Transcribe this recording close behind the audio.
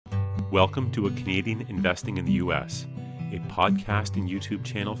Welcome to A Canadian Investing in the U.S., a podcast and YouTube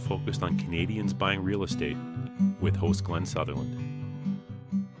channel focused on Canadians buying real estate with host Glenn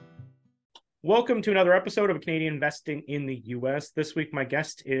Sutherland. Welcome to another episode of Canadian Investing in the U.S. This week, my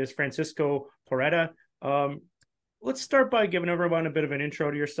guest is Francesco Porretta. Let's start by giving everyone a bit of an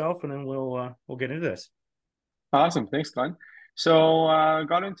intro to yourself, and then we'll get into this. Awesome. Thanks, Glenn. So I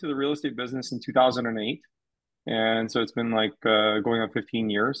got into the real estate business in 2008. And so it's been like going on 15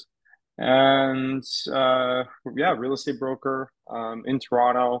 years. And real estate broker in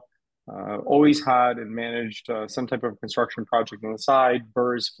Toronto. Always had and managed some type of construction project on the side,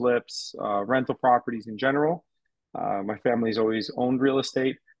 burrs, flips, rental properties in general. My family's always owned real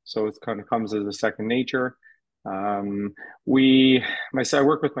estate, so it kind of comes as a second nature. I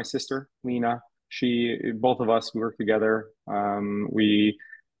work with my sister, Lena. Both of us, we work together. We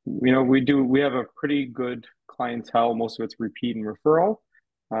have a pretty good clientele. Most of it's repeat and referral.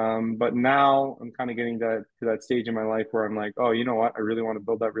 But now I'm kind of getting to that stage in my life where I'm like, oh, you know what? I really want to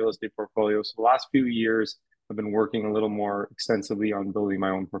build that real estate portfolio. So the last few years, I've been working a little more extensively on building my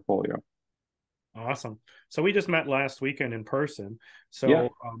own portfolio. Awesome. So we just met last weekend in person. So yeah.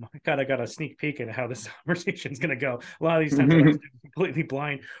 I kind of got a sneak peek at how this conversation is going to go. A lot of these times I'm completely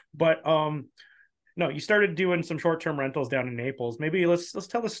blind. But no, you started doing some short-term rentals down in Naples. Maybe let's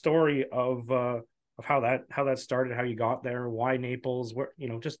tell the story of how that started, how you got there, why Naples,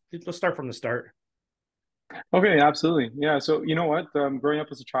 let's start from the start. Okay, absolutely. Yeah. So you know what? Growing up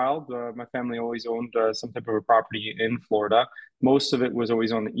as a child, my family always owned some type of a property in Florida. Most of it was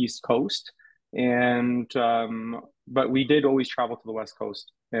always on the East Coast, but we did always travel to the West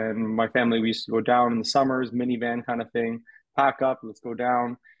Coast. And my family, we used to go down in the summers, minivan kind of thing, pack up, let's go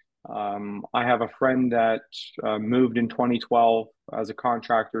down. I have a friend that moved in 2012 as a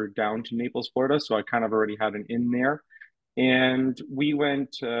contractor down to Naples, Florida. So I kind of already had an in there. And we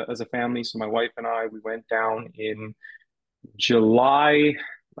went as a family. So my wife and I, we went down in July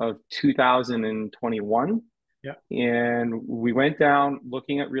of 2021. Yeah. And we went down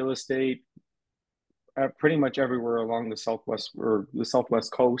looking at real estate pretty much everywhere along the Southwest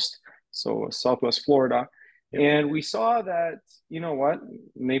coast. So Southwest Florida. Yep. And we saw that, you know what,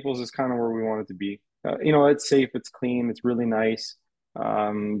 Naples is kind of where we want it to be. It's safe, it's clean, it's really nice.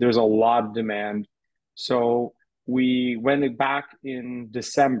 There's a lot of demand. So we went back in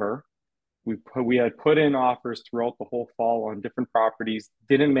December. We had put in offers throughout the whole fall on different properties.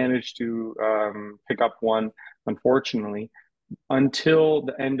 Didn't manage to pick up one, unfortunately, until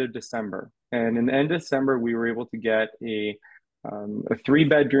the end of December. And in the end of December, we were able to get a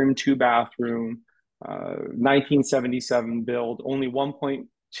 3-bedroom, 2-bathroom, 1977 build, only 1.2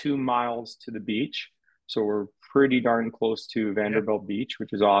 miles to the beach. So we're pretty darn close to Vanderbilt Beach,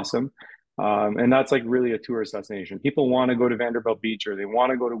 which is awesome. And that's like really a tourist destination. People want to go to Vanderbilt Beach or they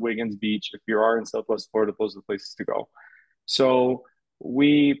want to go to Wiggins Beach. If you are in Southwest Florida, those are the places to go. So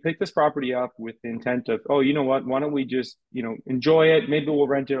we picked this property up with the intent of, oh, you know what? Why don't we just, enjoy it? Maybe we'll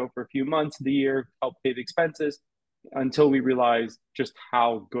rent it out for a few months of the year, help pay the expenses, until we realized just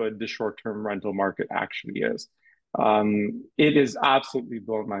how good the short-term rental market actually is. It is absolutely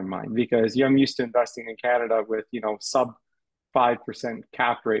blown my mind because I'm used to investing in Canada with, sub 5%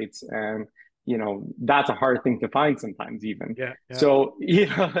 cap rates. And, that's a hard thing to find sometimes even. Yeah. So, you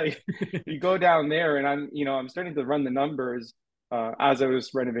go down there and I'm starting to run the numbers as I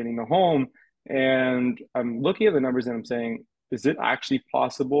was renovating the home. And I'm looking at the numbers and I'm saying, is it actually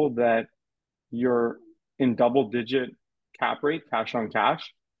possible that you're in double-digit cap rate, cash on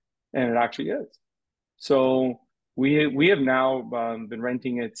cash? And it actually is. So we have now been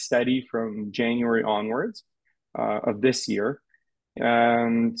renting it steady from January onwards of this year.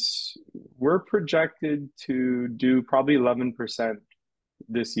 And we're projected to do probably 11%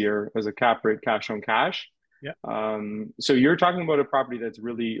 this year as a cap rate, cash on cash. Yeah. So you're talking about a property that's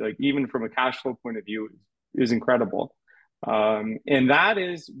really, like, even from a cash flow point of view, is incredible. And that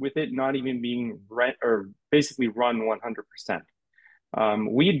is with it not even being rent or basically run 100%.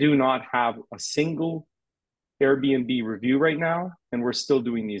 We do not have a single Airbnb review right now, and we're still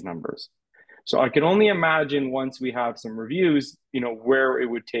doing these numbers. So I can only imagine once we have some reviews, where it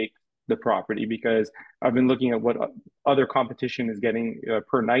would take the property, because I've been looking at what other competition is getting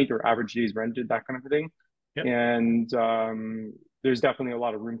per night or average days rented, that kind of thing. Yep. And there's definitely a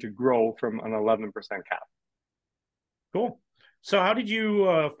lot of room to grow from an 11% cap. Cool. So how did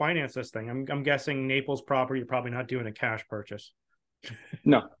you finance this thing? I'm guessing Naples property, you're probably not doing a cash purchase.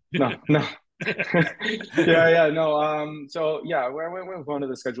 No. No. So yeah, we went with one of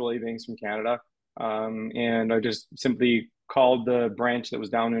the Schedule A banks from Canada. And I just simply called the branch that was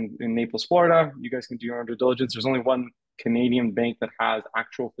down in Naples, Florida. You guys can do your own due diligence. There's only one Canadian bank that has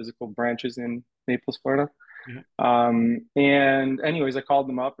actual physical branches in Naples, Florida. Yeah. And anyways, I called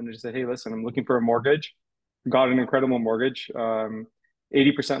them up and just said, hey, listen, I'm looking for a mortgage. Got an incredible mortgage, 80%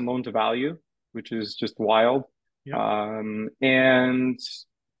 loan to value, which is just wild. Yeah. And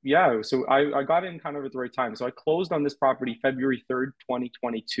yeah, so I got in kind of at the right time. So I closed on this property February 3rd,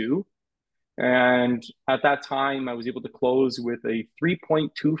 2022. And at that time, I was able to close with a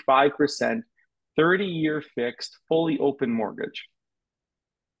 3.25%, 30-year fixed, fully open mortgage.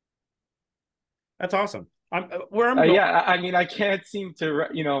 That's awesome. Where I'm going. Yeah, I mean, I can't seem to,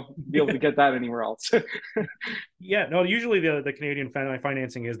 be able to get that anywhere else. Yeah, no, usually the Canadian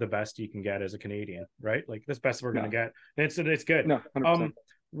financing is the best you can get as a Canadian, right? Like this best we're going to get. And it's good. No, 100%.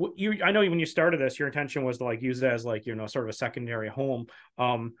 I know when you started this, your intention was to like use it as like, sort of a secondary home.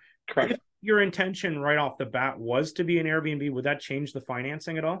 Correct. If your intention right off the bat was to be an Airbnb, would that change the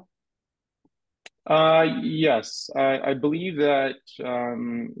financing at all? Yes, I believe that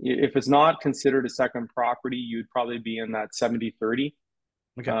if it's not considered a second property, you'd probably be in that 70-30.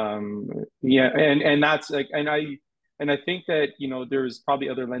 Okay. Yeah, and that's like, and I think that there's probably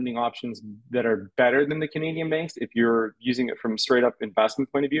other lending options that are better than the Canadian banks if you're using it from straight up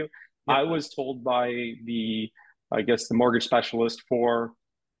investment point of view. Yeah. I was told by I guess the mortgage specialist for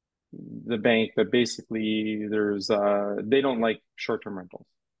the bank that basically they don't like short-term rentals.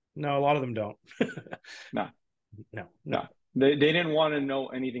 No, a lot of them don't. No. They didn't want to know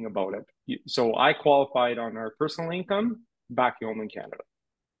anything about it. So I qualified on our personal income back home in Canada.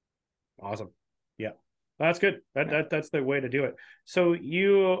 Awesome. Yeah. That's good. That's the way to do it. So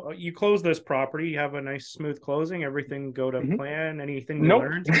you close this property, you have a nice smooth closing, everything go to plan, anything you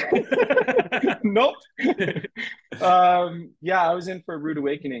learned? Nope. Yeah, I was in for a rude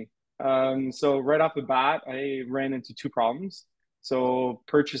awakening. So right off the bat, I ran into two problems. So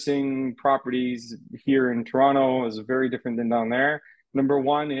purchasing properties here in Toronto is very different than down there. Number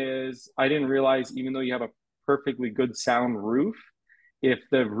one is I didn't realize even though you have a perfectly good sound roof, if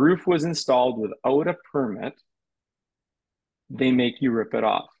the roof was installed without a permit, they make you rip it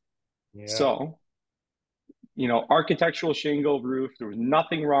off. Yeah. So, architectural shingle roof, there was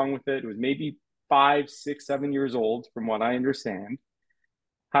nothing wrong with it. It was maybe 5, 6, 7 years old, from what I understand,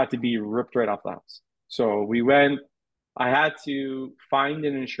 had to be ripped right off the house. So I had to find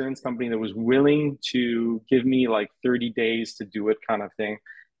an insurance company that was willing to give me like 30 days to do it kind of thing.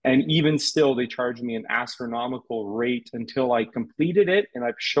 And even still, they charged me an astronomical rate until I completed it. And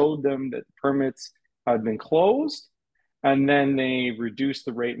I've showed them that the permits had been closed. And then they reduced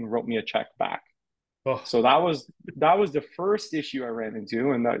the rate and wrote me a check back. Oh. So that was the first issue I ran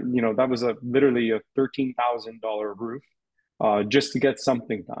into. And that was literally a $13,000 roof just to get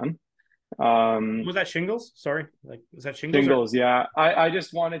something done. Was that shingles? Sorry, was that shingles? Shingles, yeah. I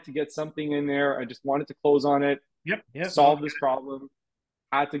just wanted to get something in there. I just wanted to close on it. Yep. Solve this problem.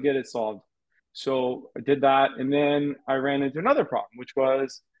 Had to get it solved. So I did that, and then I ran into another problem, which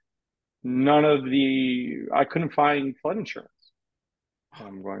was I couldn't find flood insurance.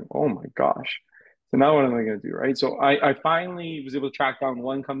 I'm going, oh my gosh. So now what am I going to do, right? So I finally was able to track down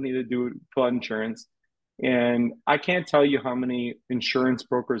one company to do flood insurance. And I can't tell you how many insurance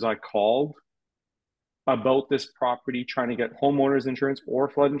brokers I called about this property trying to get homeowners insurance or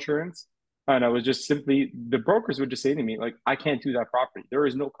flood insurance. And I was just the brokers would just say to me, like, I can't do that property. There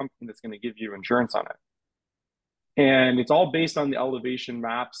is no company that's going to give you insurance on it. And it's all based on the elevation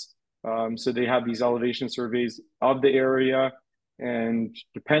maps. So they have these elevation surveys of the area. And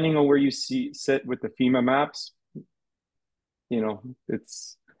depending on where you sit with the FEMA maps,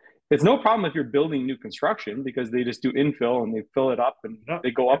 it's no problem if you're building new construction because they just do infill and they fill it up and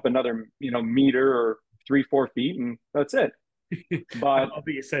they go up another, meter or 3-4 feet and that's it. But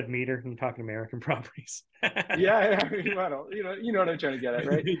you said meter, I'm talking American properties. Yeah, you know what I'm trying to get at,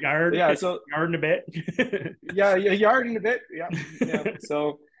 right? Yard and a bit. Yard and a bit. Yeah.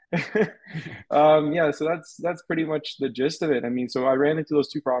 So so that's pretty much the gist of it. I mean, so I ran into those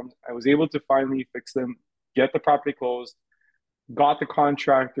two problems. I was able to finally fix them, get the property closed, got the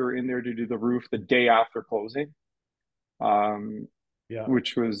contractor in there to do the roof the day after closing.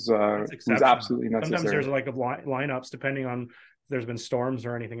 Which was absolutely necessary. Sometimes there's like lineups depending on if there's been storms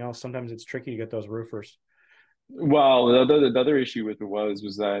or anything else. Sometimes it's tricky to get those roofers. Well, the other issue with it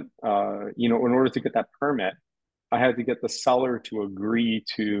was that in order to get that permit, I had to get the seller to agree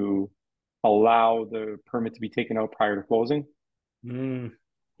to allow the permit to be taken out prior to closing.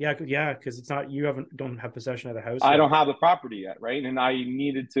 Yeah, because it's not don't have possession of the house. I don't have the property yet, right? And I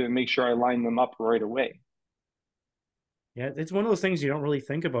needed to make sure I lined them up right away. Yeah, it's one of those things you don't really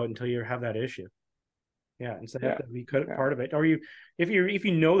think about until you have that issue. Yeah, instead of to be part of it, or if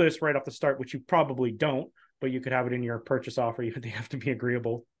you know this right off the start, which you probably don't, but you could have it in your purchase offer. They have to be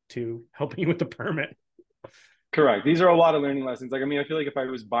agreeable to helping you with the permit. Correct. These are a lot of learning lessons. Like, I mean, I feel like if I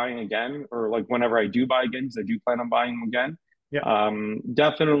was buying again, or like whenever I do buy again, because I do plan on buying them again, Yeah.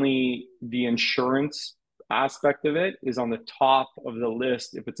 definitely the insurance aspect of it is on the top of the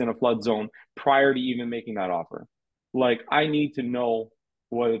list if it's in a flood zone prior to even making that offer. Like, I need to know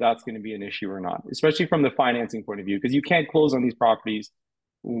whether that's going to be an issue or not, especially from the financing point of view, because you can't close on these properties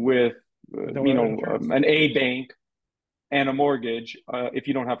with, an A bank and a mortgage if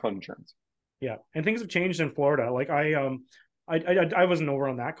you don't have flood insurance. Yeah, and things have changed in Florida. Like I wasn't over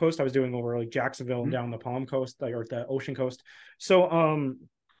on that coast. I was doing over like Jacksonville and down the Palm Coast, like, or the Ocean Coast. So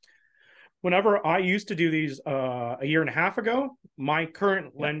whenever I used to do these a year and a half ago, my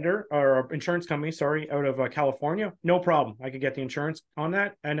current lender or insurance company, sorry, out of California, no problem. I could get the insurance on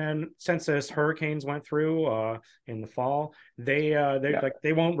that. And then since this hurricanes went through in the fall, they like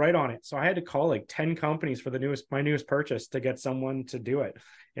they won't write on it. So I had to call like 10 companies for my newest purchase to get someone to do it.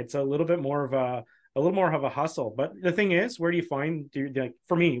 It's a little bit more of a hustle. But the thing is, where do you find, like,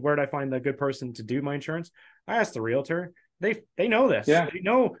 for me, where did I find the good person to do my insurance? I asked the realtor. They know this. Yeah. They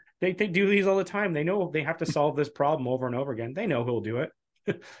know they do these all the time. They know they have to solve this problem over and over again. They know who'll do it.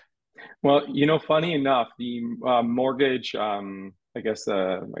 Well, funny enough, the mortgage, I guess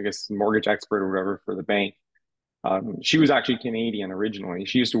mortgage expert or whatever for the bank, she was actually Canadian originally.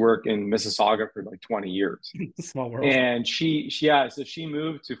 She used to work in Mississauga for like 20 years. Small world. And she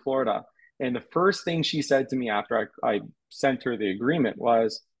moved to Florida. And the first thing she said to me after I sent her the agreement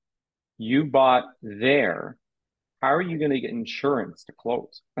was, "You bought there. How are you going to get insurance to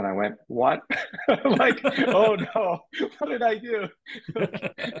close?" And I went, "What?" Like, oh no, what did I do?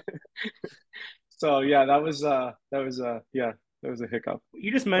 So yeah, that was a hiccup.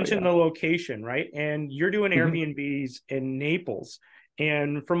 You just mentioned the location, right? And you're doing Mhm. Airbnbs in Naples.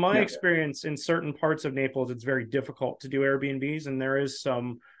 And from my experience in certain parts of Naples, it's very difficult to do Airbnbs, and there is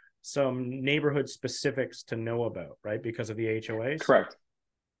some neighborhood specifics to know about, right? Because of the HOAs. Correct.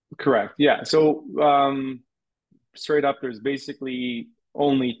 Yeah. So straight up, there's basically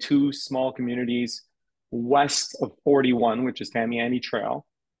only two small communities west of 41, which is Tamiami Trail,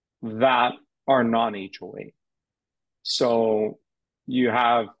 that are non-HOA. So you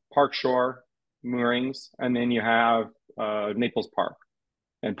have Park Shore, Moorings, and then you have Naples Park.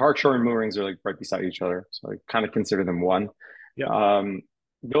 And Park Shore and Moorings are like right beside each other. So I kind of consider them one. Yeah.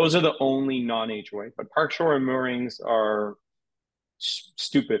 Those are the only non-HOA, but Park Shore and Moorings are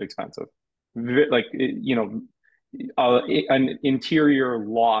stupid expensive. Like, an interior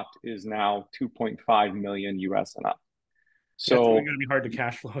lot is now 2.5 million US and up. So it's going to be hard to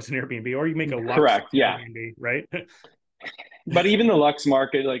cash flow as an Airbnb, or you make a Lux correct, yeah. Airbnb, right? But even the Lux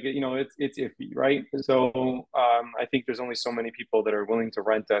market, like, it's iffy, right? So I think there's only so many people that are willing to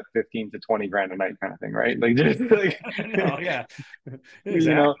rent at 15 to 20 grand a night kind of thing, right? Like, just like no, yeah,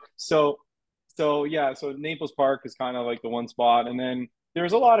 exactly. So Naples Park is kind of like the one spot, and then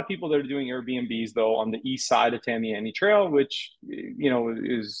there's a lot of people that are doing Airbnbs though on the east side of Tamiami Trail, which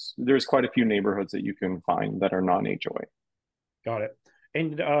there's quite a few neighborhoods that you can find that are non-HOA. Got it.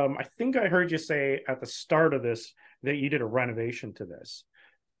 And I think I heard you say at the start of this that you did a renovation to this.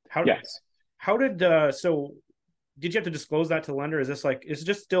 Yes. How did so did you have to disclose that to the lender? Is it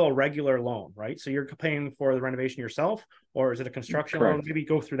just still a regular loan, right? So you're paying for the renovation yourself, or is it a construction loan? Maybe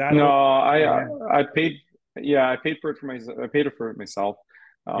go through that. No, I paid. Yeah, I paid for it I paid it for it myself.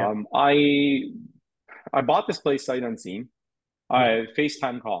 I bought this place sight unseen. I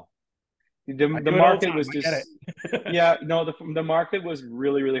FaceTime call. The market was just the market was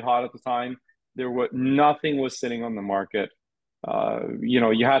really, really hot at the time. Nothing was sitting on the market.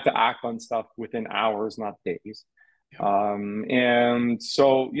 You had to act on stuff within hours, not days. And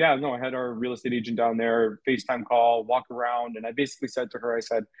so I had our real estate agent down there, FaceTime call, walk around, and I basically said to her, I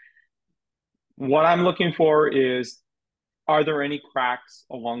said, what I'm looking for is, are there any cracks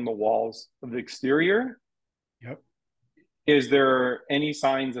along the walls of the exterior? Yep. Is there any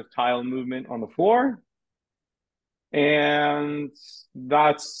signs of tile movement on the floor? And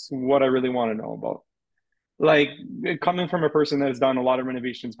that's what I really want to know about. Like, coming from a person that has done a lot of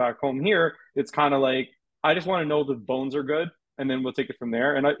renovations back home here, it's kind of like, I just want to know the bones are good, and then we'll take it from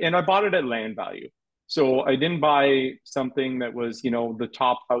there. And I bought it at land value. So I didn't buy something that was, the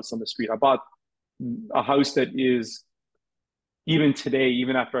top house on the street. I bought a house that is, even today,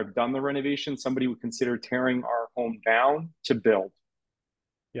 even after I've done the renovation, somebody would consider tearing our home down to build.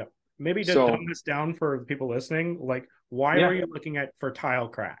 Yeah. Maybe to dumb this down for the people listening, like, why were you looking for tile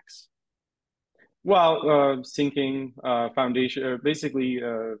cracks? Well, sinking, foundation, basically,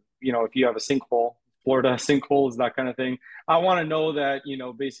 if you have a sinkhole, Florida sinkholes, that kind of thing. I want to know that,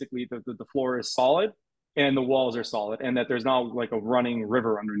 basically the floor is solid. and the walls are solid, and that there's not like a running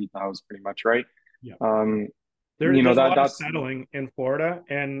river underneath the house, pretty much, right? Yeah. Um, There's a lot of that's settling in Florida,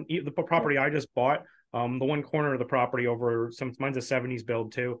 and the property I just bought, the one corner of the property over mine's a 70s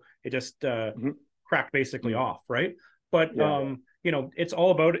build too. It just cracked basically off, right? But it's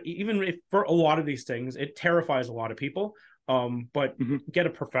all about, even if for a lot of these things, it terrifies a lot of people. But get a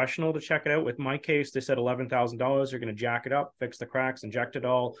professional to check it out. With my case, they said $11,000. They're going to jack it up, fix the cracks, inject it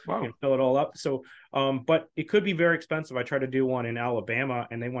all, fill it all up. So, but it could be very expensive. I tried to do one in Alabama,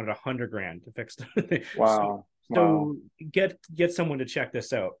 and they wanted $100,000 to fix it. So get someone to check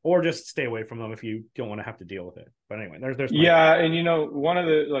this out, or just stay away from them if you don't want to have to deal with it. But anyway, there's and one of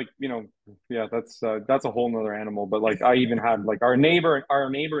the that's a whole nother animal. But like I even had like our neighbor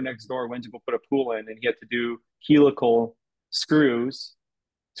next door went to go put a pool in, and he had to do helical screws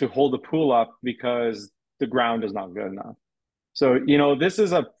to hold the pool up because the ground is not good enough. So this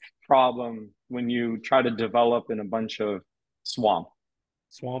is a problem when you try to develop in a bunch of swamp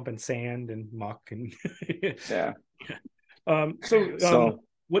and sand and muck and yeah. So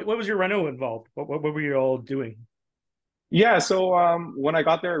what was your reno involved? What were you all doing? Yeah, so when I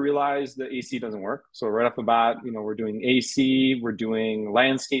got there, I realized the AC doesn't work. So right off the bat, we're doing AC, we're doing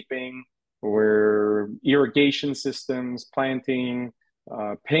landscaping, we're irrigation systems, planting,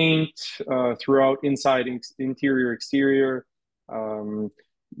 paint throughout, inside, interior, exterior.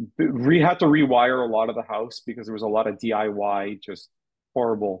 We had to rewire a lot of the house because there was a lot of DIY, just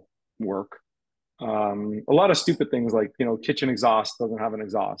horrible work. A lot of stupid things like, kitchen exhaust doesn't have an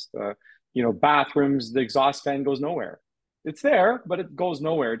exhaust. Bathrooms, the exhaust fan goes nowhere. It's there, but it goes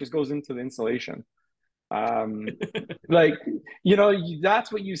nowhere. It just goes into the insulation. That's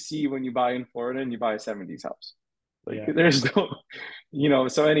what you see when you buy in Florida and you buy a 70s house. There's no,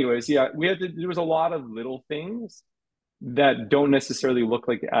 so anyways, there was a lot of little things that don't necessarily look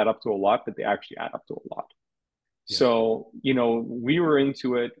like they add up to a lot, but they actually add up to a lot. Yeah. So, we were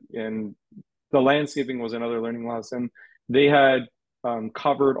into it, and the landscaping was another learning lesson. They had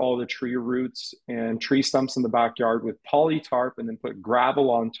covered all the tree roots and tree stumps in the backyard with poly tarp and then put gravel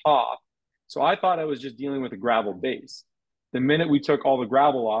on top. So I thought I was just dealing with a gravel base. The minute we took all the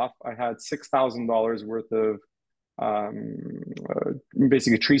gravel off, I had $6,000 worth of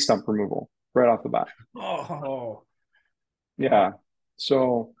basically tree stump removal right off the bat. Oh, yeah.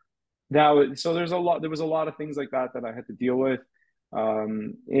 So there was a lot of things like that I had to deal with. So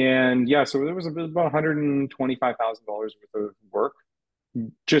there was about $125,000 worth of work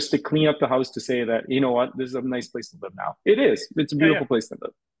just to clean up the house, to say that, this is a nice place to live now. It's a beautiful place to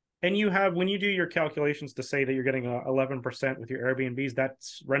live. And when you do your calculations to say that you're getting 11% with your Airbnbs,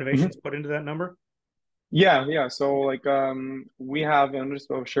 that's renovations put into that number? Yeah. So like, we have, and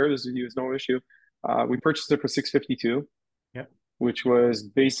I'll share this with you, it's no issue. We purchased it for $652. Yeah. Which was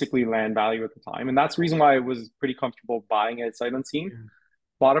basically land value at the time. And that's the reason why I was pretty comfortable buying it sight unseen. Yeah.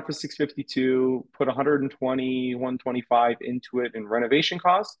 Bought it for $652, put $125 into it in renovation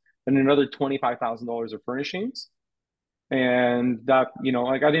costs, and another $25,000 of furnishings. And that,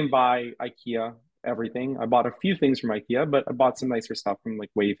 I didn't buy IKEA everything. I bought a few things from IKEA, but I bought some nicer stuff from like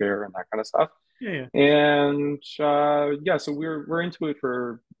Wayfair and that kind of stuff. Yeah. And so we're into it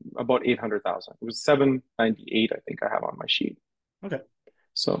for about $800,000. It was $798, I think I have on my sheet. Okay.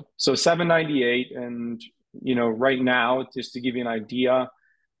 So $798, and right now, just to give you an idea,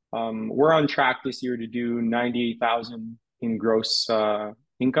 we're on track this year to do 98,000 in gross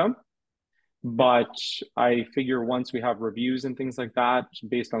income. But I figure once we have reviews and things like that,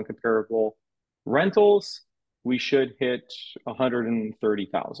 based on comparable rentals, we should hit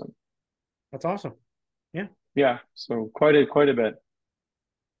 130,000. That's awesome. Yeah. Yeah. So quite a bit.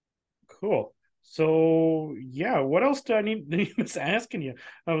 Cool. So yeah, what else do I need to asking you?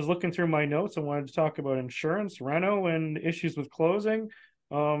 I was looking through my notes and wanted to talk about insurance, reno, and issues with closing.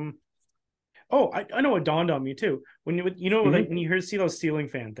 I know it dawned on me too. When like when you see those ceiling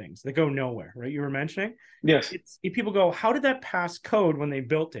fan things that go nowhere, right? You were mentioning. Yes. People go, how did that pass code when they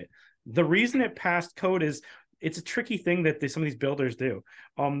built it? The reason it passed code is it's a tricky thing that some of these builders do.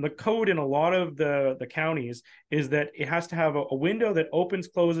 The code in a lot of the counties is that it has to have a window that opens,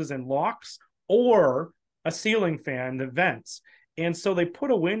 closes, and locks, or a ceiling fan that vents. And so they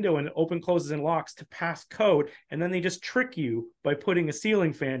put a window and open, closes, and locks to pass code, and then they just trick you by putting a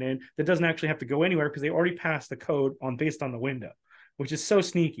ceiling fan in that doesn't actually have to go anywhere because they already passed the code based on the window, which is so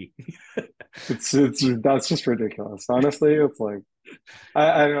sneaky. That's just ridiculous. Honestly, it's like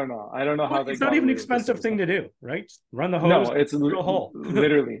I don't know. I don't know how they. It's not even an expensive thing to do, right? Just run the hose. No, it's a hole.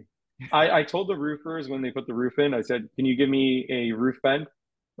 Literally. I told the roofers when they put the roof in, I said, "Can you give me a roof vent,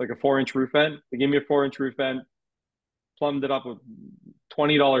 like a 4-inch roof vent?" They gave me a 4-inch roof vent, plumbed it up with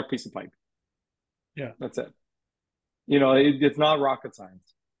 $20 piece of pipe. Yeah. That's it. It's not rocket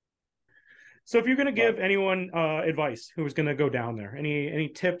science. So if you're going to give anyone advice who was going to go down there, any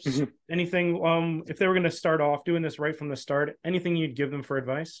tips, anything, if they were going to start off doing this right from the start, anything you'd give them for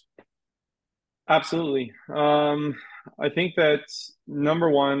advice? Absolutely. I think that number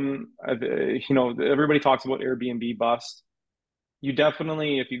one, everybody talks about Airbnb bust. You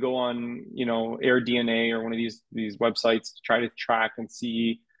definitely, if you go on, AirDNA or one of these websites to try to track and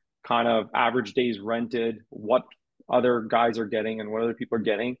see kind of average days rented, what other guys are getting and what other people are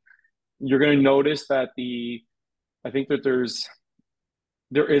getting, you're going to notice that I think that there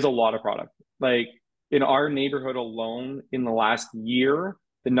is a lot of product. Like in our neighborhood alone, in the last year,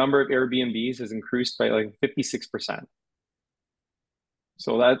 the number of Airbnbs has increased by like 56%.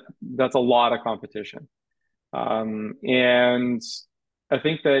 So that's a lot of competition. And I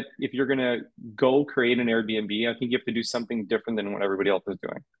think that if you're going to go create an Airbnb, I think you have to do something different than what everybody else is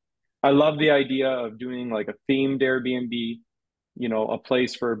doing. I love the idea of doing like a themed Airbnb, a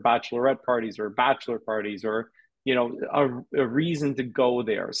place for bachelorette parties or bachelor parties, or, a reason to go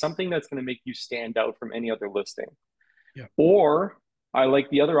there, something that's going to make you stand out from any other listing. Yeah. Or I like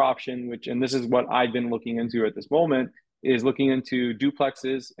the other option, and this is what I've been looking into at this moment, is looking into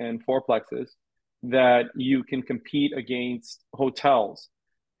duplexes and fourplexes that you can compete against hotels,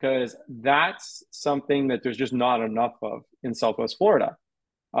 because that's something that there's just not enough of in Southwest Florida.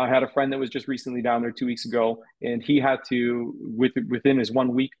 I had a friend that was just recently down there 2 weeks ago, and he had to, within his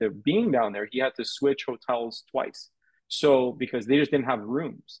 1 week of being down there, he had to switch hotels twice. So because they just didn't have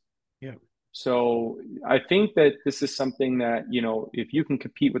rooms. Yeah. So I think that this is something that, if you can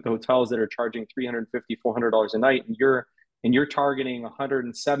compete with the hotels that are charging $350, $400 a night, and you're targeting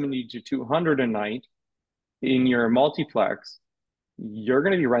 170 to 200 a night in your multiplex, you're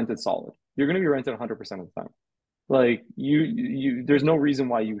going to be rented solid. You're going to be rented 100% of the time. Like there's no reason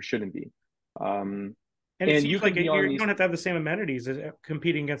why you shouldn't be. And it seems like you don't have to have the same amenities as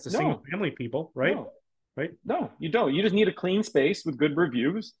competing against the single family people, right? No. Right? No, you don't. You just need a clean space with good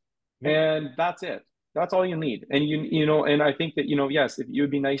reviews, and that's it. That's all you need. And and I think that yes, it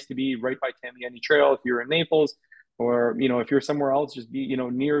would be nice to be right by Tamiami Trail if you're in Naples, or if you're somewhere else, just be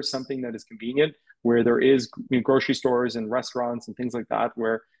near something that is convenient, where there is grocery stores and restaurants and things like that,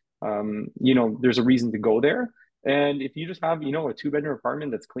 where there's a reason to go there. And if you just have, a 2-bedroom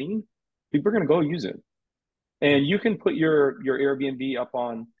apartment that's clean, people are going to go use it. And you can put your Airbnb up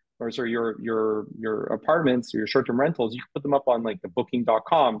on, or sorry, your apartments or your short-term rentals, you can put them up on like the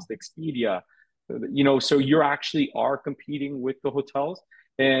booking.coms, the Expedia, so you actually are competing with the hotels.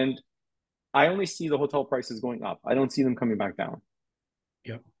 And I only see the hotel prices going up. I don't see them coming back down.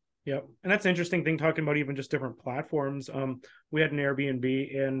 Yep. Yep. And that's an interesting thing, talking about even just different platforms. We had an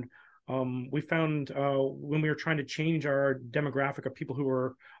Airbnb, and we found when we were trying to change our demographic of people who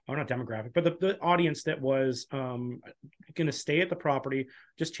were, not demographic, but the audience that was going to stay at the property,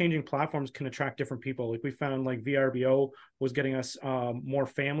 just changing platforms can attract different people. Like we found like VRBO was getting us more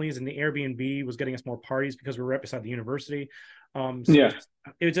families, and the Airbnb was getting us more parties because we were right beside the university.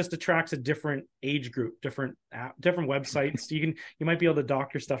 It just attracts a different age group, different websites. You might be able to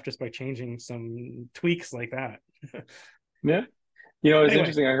dock your stuff just by changing some tweaks like that. Yeah. It's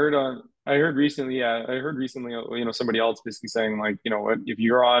interesting. I heard recently, somebody else basically saying like, if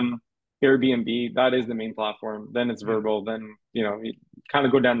you're on Airbnb, that is the main platform. Then it's Vrbo. Then, you kind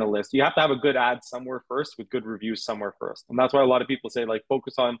of go down the list. You have to have a good ad somewhere first with good reviews somewhere first. And that's why a lot of people say like,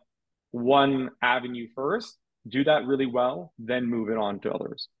 focus on one avenue first, do that really well, then move it on to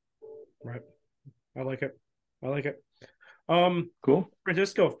others. Right. I like it. Cool.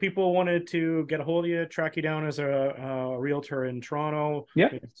 Francisco, if people wanted to get a hold of you, track you down as a realtor in Toronto,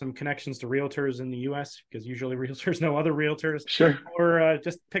 some connections to realtors in the US, because usually realtors know other realtors, sure, or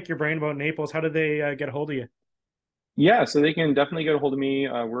just pick your brain about Naples, how do they get a hold of you? Yeah, so they can definitely get a hold of me.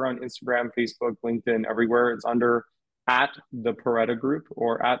 We're on Instagram, Facebook, LinkedIn, everywhere. It's under @the Porretta Group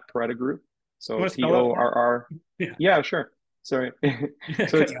or @Porretta Group. So PORR. Yeah, sure. Sorry.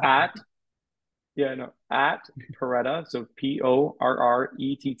 So it's @Porretta, so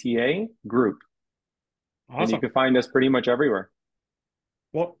PORRETTA Group. Awesome. And you can find us pretty much everywhere.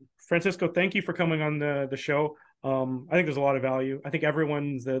 Well, Francisco, thank you for coming on the show. I think there's a lot of value. I think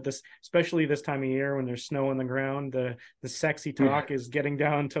everyone's especially this time of year when there's snow on the ground, the sexy talk is getting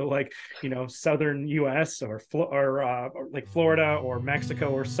down to like, southern US or like Florida or Mexico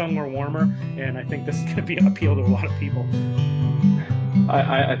or somewhere warmer. And I think this is going to be an appeal to a lot of people.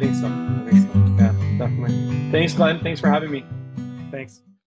 I think so. Yeah, definitely. Thanks, Glenn. Thanks for having me. Thanks.